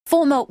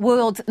Former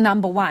world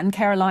number one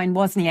Caroline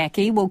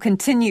Wozniacki will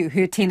continue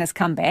her tennis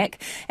comeback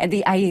at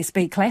the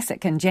ASB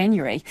Classic in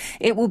January.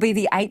 It will be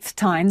the 8th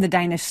time the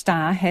Danish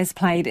star has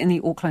played in the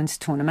Auckland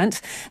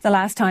tournament. The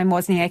last time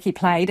Wozniacki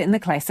played in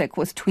the Classic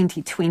was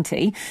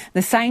 2020.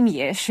 The same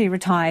year she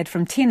retired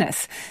from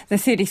tennis. The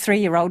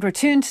 33-year-old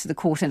returned to the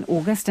court in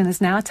August and is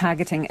now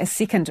targeting a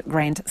second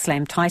Grand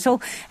Slam title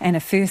and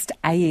a first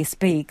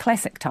ASB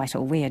Classic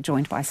title. We are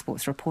joined by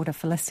sports reporter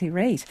Felicity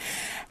Reid.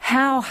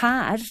 How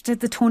hard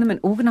did the tournament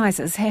organisers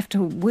have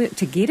to work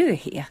to get her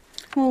here?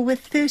 Well,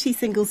 with 30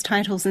 singles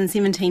titles in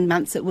 17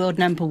 months at world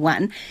number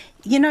one,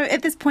 you know,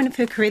 at this point of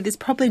her career, there's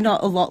probably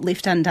not a lot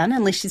left undone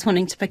unless she's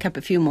wanting to pick up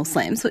a few more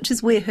slams, which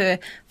is where her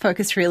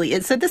focus really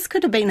is. So this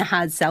could have been a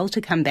hard sell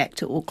to come back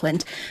to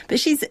Auckland.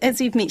 But she's,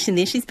 as you've mentioned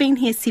there, she's been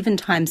here 7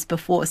 times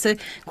before. So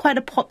quite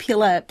a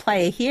popular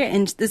player here,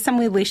 and there's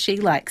somewhere where she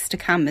likes to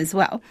come as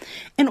well.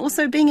 And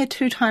also being a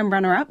 2-time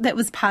runner-up, that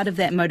was part of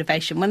that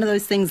motivation. One of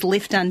those things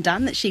left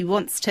undone that she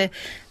wants to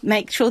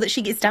make sure that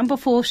she gets done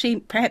before she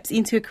perhaps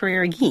ends her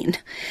career again.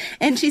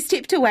 And she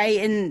stepped away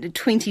in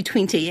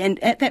 2020, and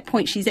at that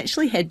point she's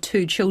actually had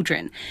 2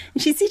 children.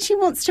 And she said she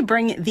wants to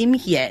bring them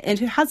here, and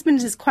her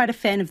husband is quite a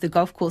fan of the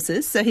golf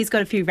courses, so he's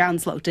got a few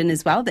rounds locked in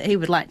as well that he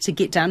would like to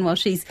get done while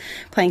she's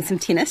playing some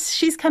tennis.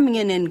 She's coming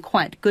in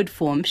quite good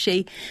form.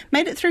 She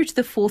made it through to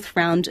the 4th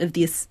round of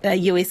the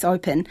US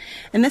Open,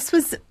 and this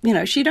was, you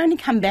know, she'd only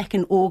come back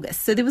in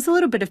August, so there was a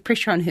little bit of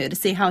pressure on her to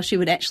see how she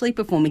would actually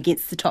perform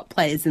against the top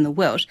players in the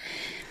world.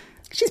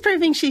 She's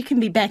proving she can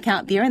be back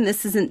out there, and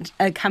this isn't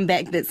a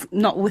comeback that's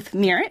not with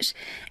merit.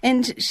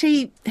 And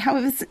she,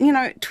 however, you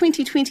know,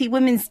 2020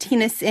 women's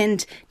tennis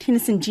and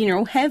tennis in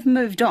general have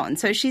moved on,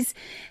 so she's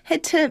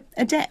had to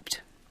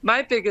adapt.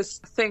 My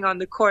biggest thing on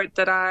the court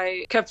that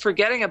I kept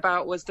forgetting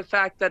about was the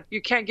fact that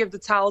you can't give the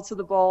towel to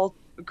the ball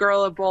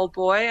girl, a ball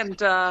boy, and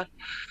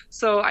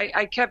so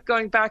I kept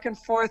going back and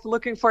forth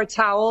looking for a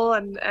towel,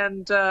 and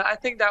I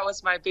think that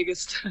was my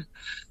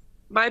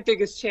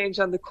biggest change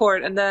on the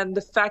court. And then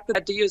the fact that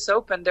at the US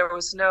Open there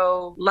was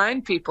no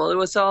line people, it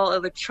was all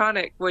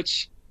electronic,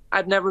 which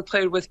I'd never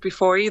played with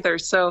before either.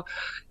 So,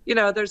 you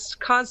know, there's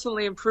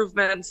constantly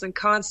improvements and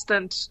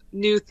constant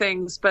new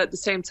things, but at the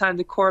same time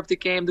the core of the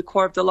game, the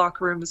core of the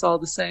locker room is all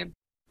the same.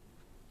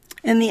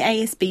 And the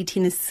ASB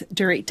tennis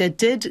director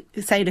did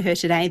say to her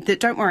today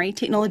that don't worry,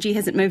 technology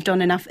hasn't moved on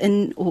enough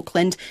in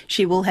Auckland.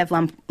 She will have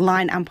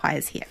line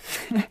umpires here.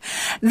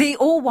 The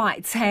All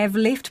Whites have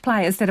left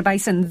players that are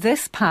based in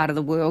this part of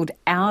the world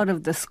out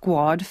of the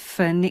squad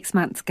for next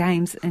month's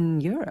games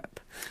in Europe.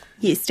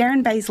 Yes,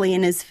 Darren Bazley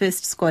in his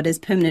first squad as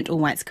permanent All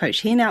Whites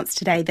coach, he announced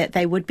today that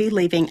they would be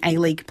leaving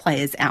A-League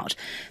players out.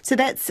 So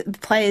that's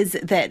players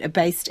that are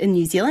based in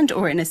New Zealand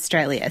or in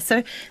Australia.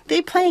 So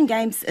they're playing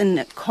games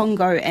in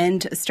Congo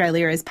and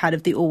Australia as part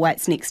of the All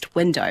Whites next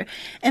window.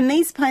 And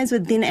these players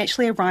would then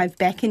actually arrive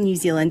back in New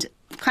Zealand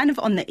kind of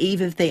on the eve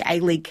of the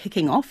A-League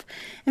kicking off.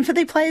 And for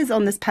the players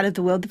on this part of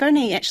the world, they've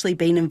only actually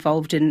been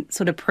involved in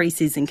sort of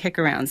pre-season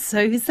kick-arounds.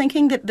 So he's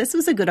thinking that this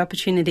was a good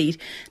opportunity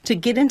to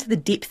get into the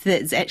depth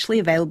that is actually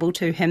available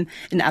to him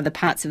in other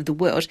parts of the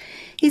world.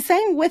 He's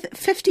saying with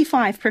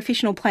 55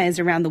 professional players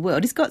around the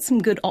world, he's got some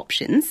good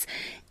options.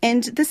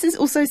 And this has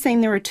also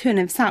seen the return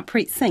of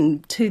Sarpreet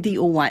Singh to the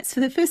All Whites. For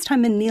the first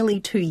time in nearly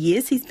 2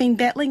 years, he's been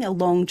battling a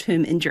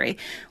long-term injury,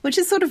 which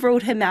has sort of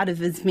ruled him out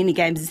of as many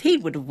games as he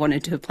would have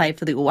wanted to have played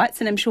for the All Whites,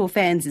 and I'm sure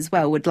fans as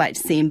well would like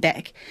to see him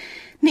back.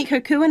 Nico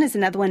Kuhn is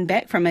another one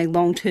back from a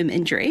long-term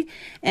injury,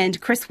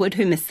 and Chris Wood,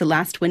 who missed the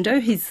last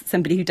window, he's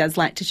somebody who does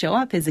like to show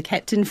up as a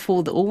captain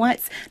for the All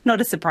Whites.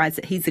 Not a surprise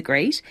that he's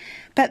agreed.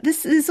 But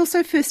this is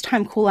also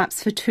first-time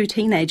call-ups for 2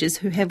 teenagers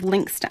who have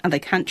links to other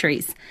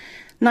countries.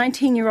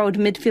 19-year-old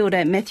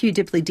midfielder Matthew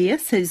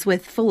Dipley-Dias is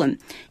with Fulham.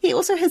 He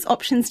also has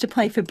options to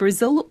play for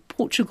Brazil,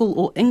 Portugal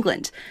or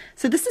England.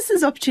 So this is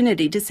his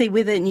opportunity to see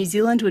whether New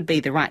Zealand would be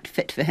the right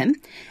fit for him.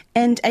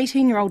 And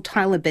 18-year-old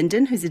Tyler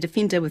Bindon, who's a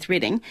defender with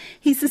Reading,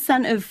 he's the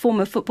son of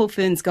former Football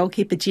Ferns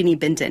goalkeeper Jenny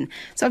Bindon.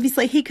 So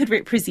obviously he could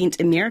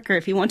represent America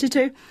if he wanted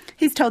to.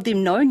 He's told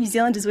them no, New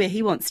Zealand is where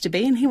he wants to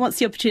be, and he wants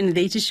the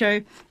opportunity to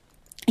show,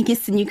 I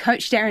guess, the new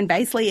coach Darren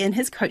Bazley and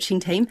his coaching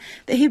team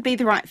that he'd be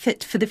the right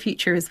fit for the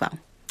future as well.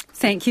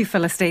 Thank you,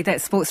 Felicity.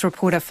 That's sports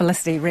reporter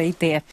Felicity Reid there.